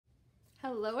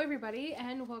Hello everybody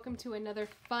and welcome to another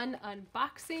fun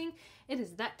unboxing. It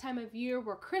is that time of year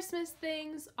where Christmas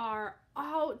things are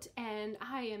out and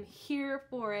I am here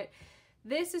for it.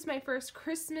 This is my first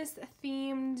Christmas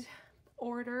themed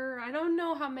order. I don't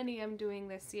know how many I'm doing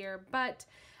this year, but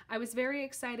I was very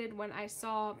excited when I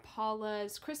saw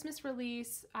Paula's Christmas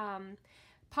release.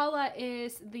 Paula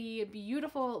is the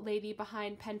beautiful lady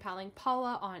behind Penpaling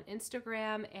Paula on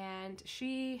Instagram, and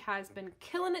she has been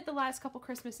killing it the last couple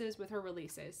Christmases with her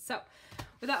releases. So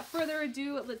without further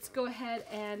ado, let's go ahead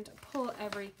and pull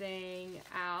everything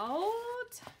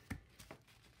out.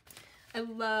 I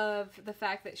love the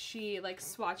fact that she like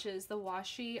swatches the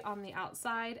washi on the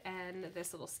outside and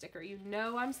this little sticker. You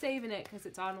know I'm saving it because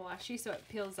it's on washi, so it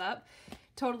peels up.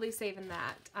 Totally saving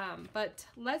that. But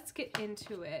let's get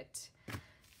into it.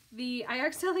 I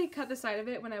accidentally cut the side of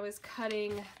it when I was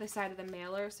cutting the side of the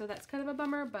mailer, so that's kind of a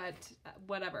bummer, but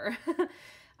whatever.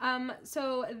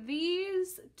 So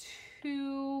these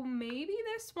two, maybe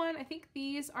this one, I think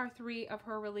these are 3 of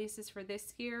her releases for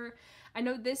this year. I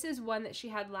know this is one that she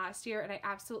had last year and I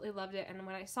absolutely loved it, and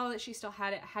when I saw that she still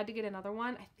had it, I had to get another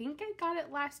one. I think I got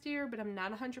it last year, but I'm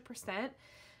not 100%.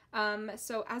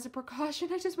 So as a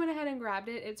precaution, I just went ahead and grabbed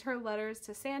it. It's her Letters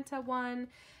to Santa one.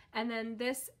 And then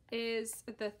this is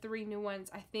the 3 new ones.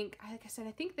 I think, like I said,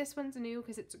 I think this one's new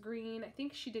because it's green. I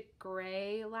think she did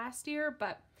gray last year,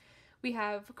 but we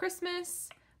have Christmas,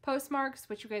 postmarks,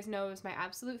 which you guys know is my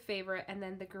absolute favorite, and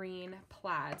then the green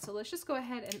plaid. So let's just go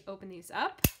ahead and open these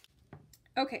up.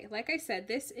 Okay, like I said,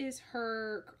 this is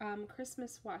her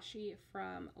Christmas washi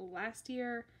from last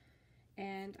year,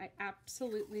 and I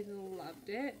absolutely loved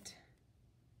it.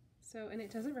 So, and it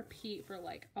doesn't repeat for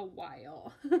like a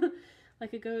while.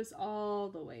 Like it goes all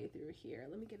the way through here.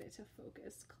 Let me get it to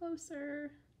focus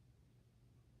closer.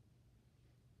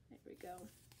 There we go.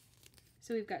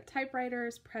 So we've got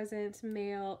typewriters, presents,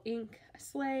 mail, ink, a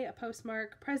sleigh, a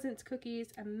postmark, presents,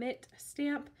 cookies, a mitt, a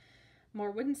stamp,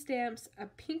 more wooden stamps, a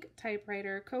pink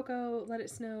typewriter, cocoa, let it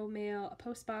snow, mail, a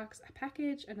post box, a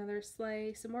package, another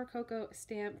sleigh, some more cocoa, a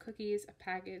stamp, cookies, a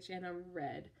package, and a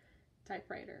red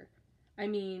typewriter. I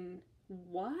mean,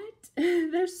 what?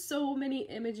 There's so many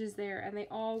images there and they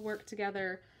all work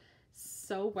together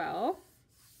so well.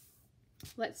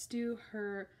 Let's do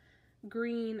her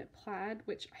green plaid,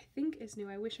 which I think is new.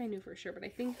 I wish I knew for sure, but I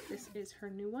think this is her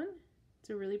new one. It's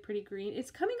a really pretty green.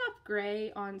 It's coming off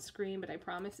gray on screen, but I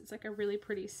promise it's like a really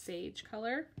pretty sage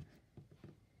color.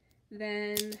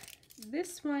 Then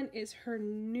this one is her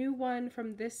new one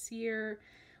from this year,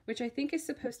 which I think is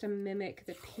supposed to mimic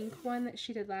the pink one that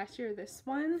she did last year, this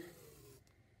one.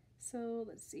 So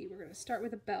let's see, we're going to start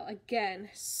with a bell. Again,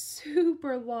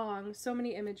 super long, so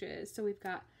many images. So we've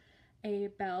got a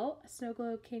bell, a snow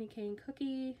globe candy cane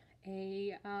cookie,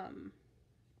 a,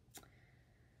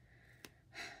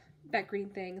 that green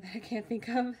thing that I can't think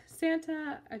of,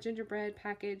 Santa, a gingerbread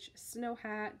package, snow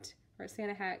hat, or a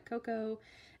Santa hat, cocoa,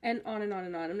 and on and on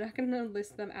and on. I'm not going to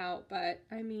list them out, but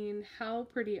I mean, how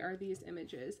pretty are these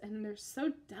images? And they're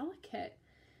so delicate.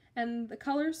 And the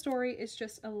color story is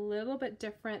just a little bit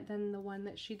different than the one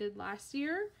that she did last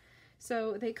year.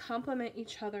 So they complement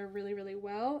each other really, really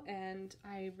well, and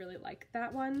I really like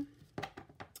that one.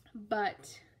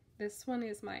 But this one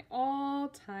is my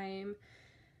all-time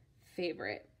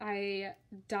favorite. I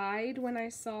died when I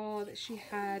saw that she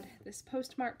had this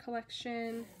postmark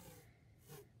collection.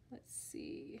 Let's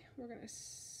see, we're gonna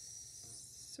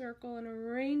circle in a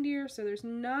reindeer, so there's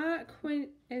not quite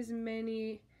as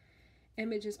many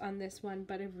images on this one,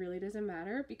 but it really doesn't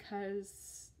matter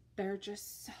because they're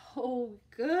just so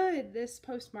good. This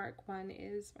postmark one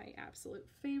is my absolute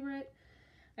favorite.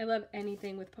 I love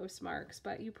anything with postmarks,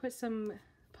 but you put some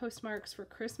postmarks for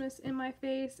Christmas in my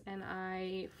face and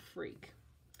I freak.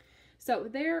 So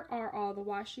there are all the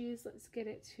washi's. Let's get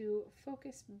it to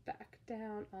focus back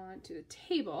down onto the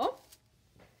table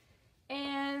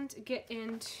and get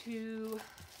into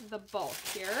the bulk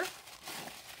here.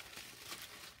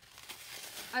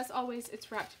 As always,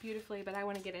 it's wrapped beautifully, but I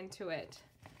want to get into it.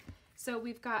 So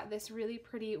we've got this really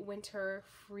pretty winter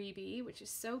freebie, which is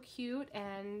so cute,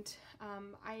 and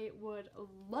I would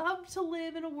love to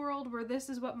live in a world where this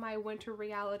is what my winter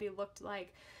reality looked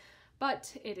like,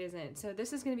 but it isn't. So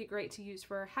this is going to be great to use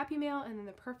for Happy Mail, and then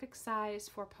the perfect size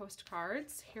for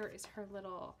postcards. Here is her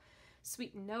little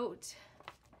sweet note.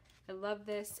 I love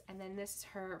this. And then this is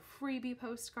her freebie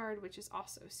postcard, which is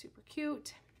also super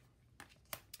cute.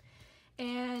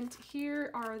 And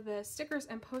here are the stickers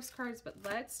and postcards, but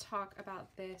let's talk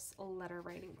about this letter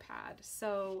writing pad.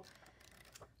 So,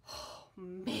 oh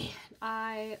man,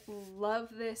 I love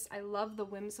this. I love the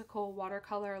whimsical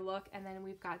watercolor look. And then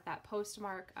we've got that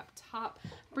postmark up top.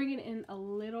 Bring it in a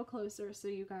little closer so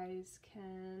you guys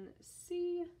can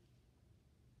see.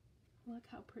 Look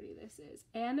how pretty this is.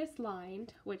 And it's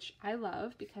lined, which I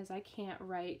love because I can't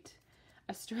write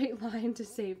a straight line to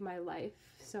save my life.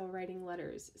 So writing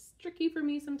letters is tricky for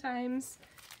me sometimes.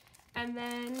 And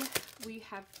then we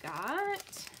have got,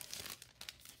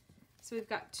 so we've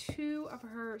got 2 of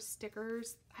her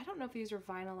stickers. I don't know if these are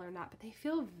vinyl or not, but they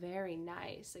feel very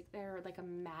nice. Like they're like a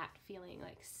matte feeling,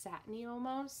 like satiny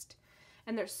almost.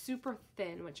 And they're super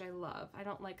thin, which I love. I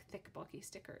don't like thick, bulky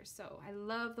stickers. So I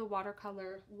love the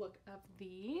watercolor look of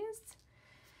these.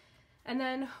 And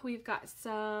then we've got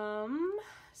some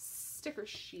sticker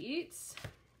sheets.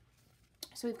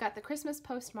 So we've got the Christmas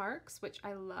postmarks, which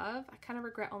I love. I kind of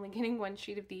regret only getting 1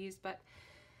 sheet of these, but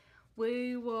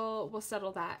we'll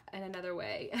settle that in another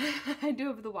way. I do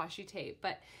have the washi tape,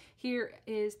 but here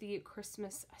is the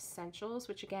Christmas Essentials,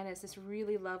 which again is this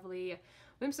really lovely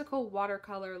whimsical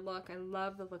watercolor look. I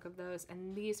love the look of those,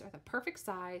 and these are the perfect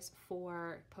size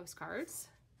for postcards.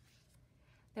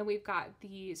 Then we've got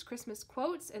these Christmas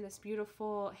quotes and this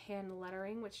beautiful hand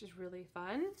lettering, which is really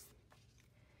fun.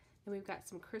 Then we've got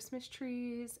some Christmas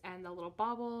trees and the little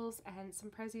baubles and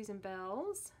some prezzies and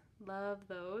bells. Love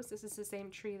those. This is the same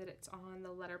tree that it's on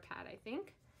the letter pad, I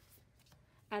think.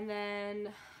 And then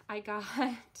I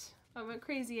went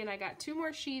crazy and I got 2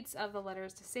 more sheets of the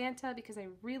letters to Santa because I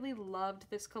really loved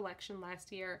this collection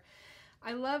last year.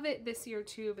 I love it this year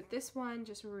too, but this one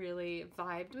just really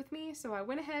vibed with me. So I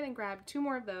went ahead and grabbed 2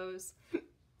 more of those.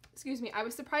 Excuse me. I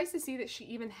was surprised to see that she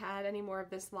even had any more of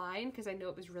this line because I know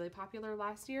it was really popular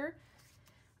last year.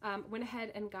 Went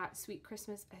ahead and got Sweet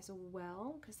Christmas as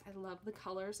well because I love the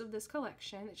colors of this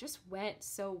collection. It just went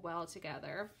so well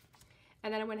together.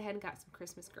 And then I went ahead and got some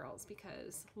Christmas Girls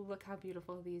because look how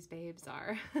beautiful these babes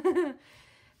are.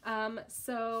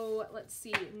 So let's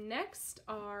see. Next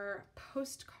are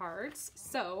postcards.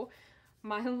 So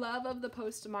my love of the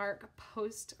postmark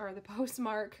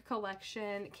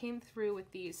collection came through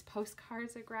with these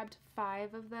postcards. I grabbed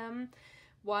 5 of them.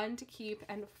 1 to keep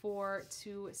and 4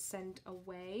 to send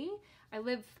away. I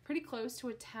live pretty close to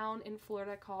a town in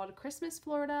Florida called Christmas,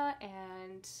 Florida,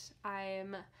 and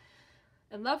I'm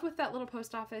in love with that little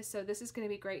post office, so this is going to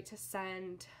be great to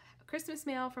send Christmas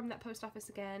mail from that post office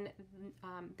again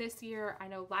this year. I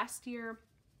know last year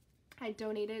I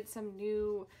donated some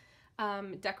new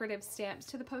decorative stamps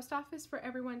to the post office for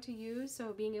everyone to use,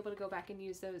 so being able to go back and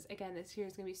use those again this year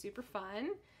is going to be super fun.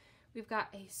 We've got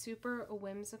a super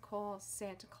whimsical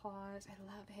Santa Claus. I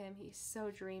love him. He's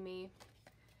so dreamy.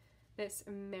 This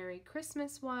Merry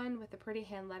Christmas one with the pretty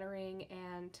hand lettering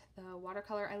and the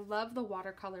watercolor. I love the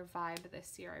watercolor vibe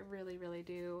this year. I really, really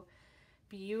do.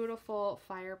 Beautiful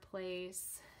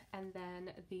fireplace. And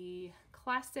then the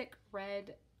classic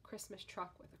red Christmas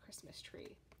truck with a Christmas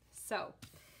tree. So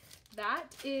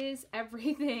that is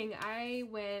everything. I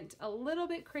went a little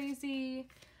bit crazy.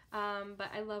 But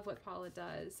I love what Paula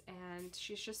does, and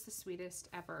she's just the sweetest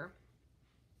ever.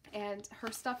 And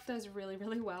her stuff does really,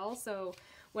 really well, so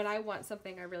when I want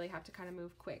something, I really have to kind of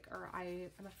move quick, or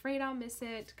I'm afraid I'll miss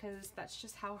it, because that's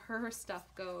just how her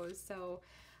stuff goes. So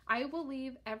I will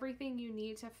leave everything you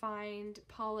need to find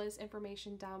Paula's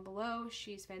information down below.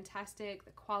 She's fantastic.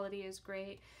 The quality is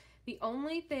great. The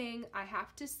only thing I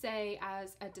have to say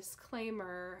as a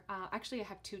disclaimer, actually I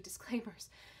have 2 disclaimers.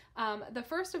 The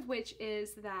first of which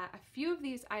is that a few of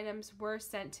these items were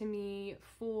sent to me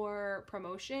for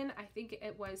promotion. I think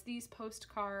it was these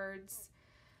postcards,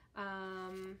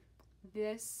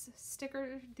 these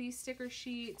sticker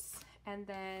sheets, and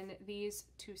then these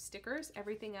 2 stickers.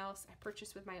 Everything else I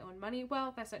purchased with my own money.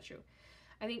 Well, that's not true.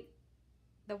 I think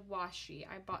the washi,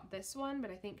 I bought this one,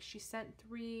 but I think she sent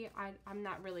 3. I'm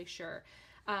not really sure.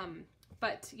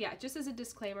 But yeah, just as a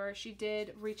disclaimer, she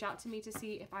did reach out to me to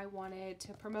see if I wanted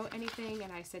to promote anything,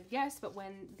 and I said yes, but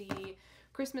when the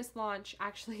Christmas launch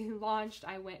actually launched,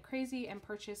 I went crazy and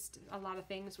purchased a lot of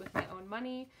things with my own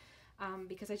money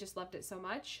because I just loved it so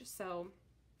much. So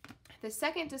the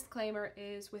second disclaimer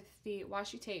is with the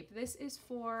washi tape. This is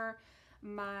for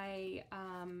my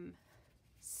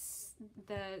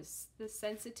the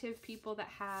sensitive people that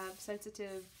have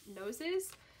sensitive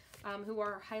noses. Who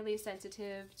are highly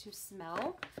sensitive to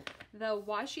smell. The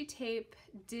washi tape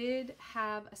did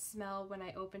have a smell when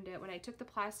I opened it. When I took the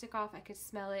plastic off, I could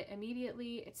smell it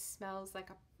immediately. It smells like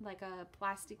a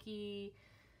plasticky,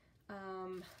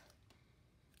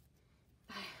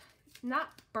 not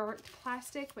burnt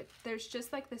plastic, but there's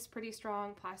just like this pretty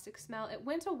strong plastic smell. It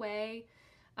went away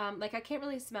Like I can't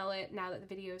really smell it now that the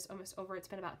video is almost over. It's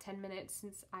been about 10 minutes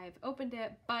since I've opened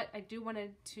it, but I did want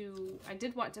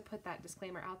to put that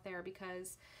disclaimer out there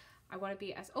because I want to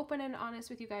be as open and honest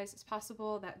with you guys as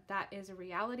possible that is a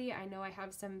reality. I know I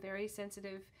have some very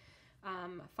sensitive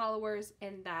followers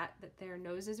in that their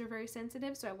noses are very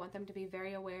sensitive, so I want them to be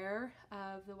very aware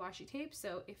of the washi tape.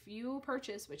 So if you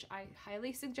purchase, which I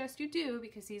highly suggest you do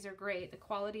because these are great, the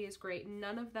quality is great,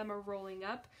 none of them are rolling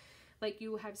up like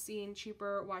you have seen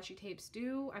cheaper washi tapes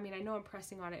do. I mean, I know I'm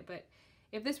pressing on it, but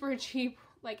if this were a cheap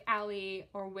like Ali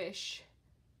or Wish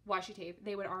washi tape,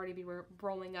 they would already be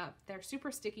rolling up. They're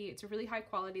super sticky. It's a really high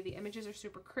quality. The images are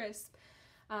super crisp,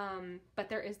 but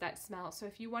there is that smell. So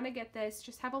if you want to get this,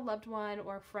 just have a loved one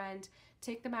or a friend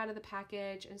take them out of the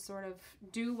package and sort of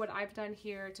do what I've done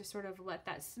here to sort of let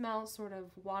that smell sort of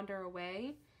wander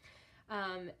away.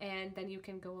 And then you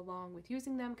can go along with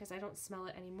using them because I don't smell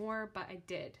it anymore, but I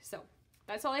did. So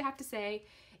that's all I have to say.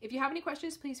 If you have any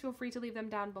questions, please feel free to leave them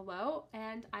down below,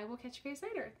 and I will catch you guys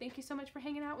later. Thank you so much for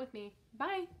hanging out with me.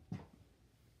 Bye!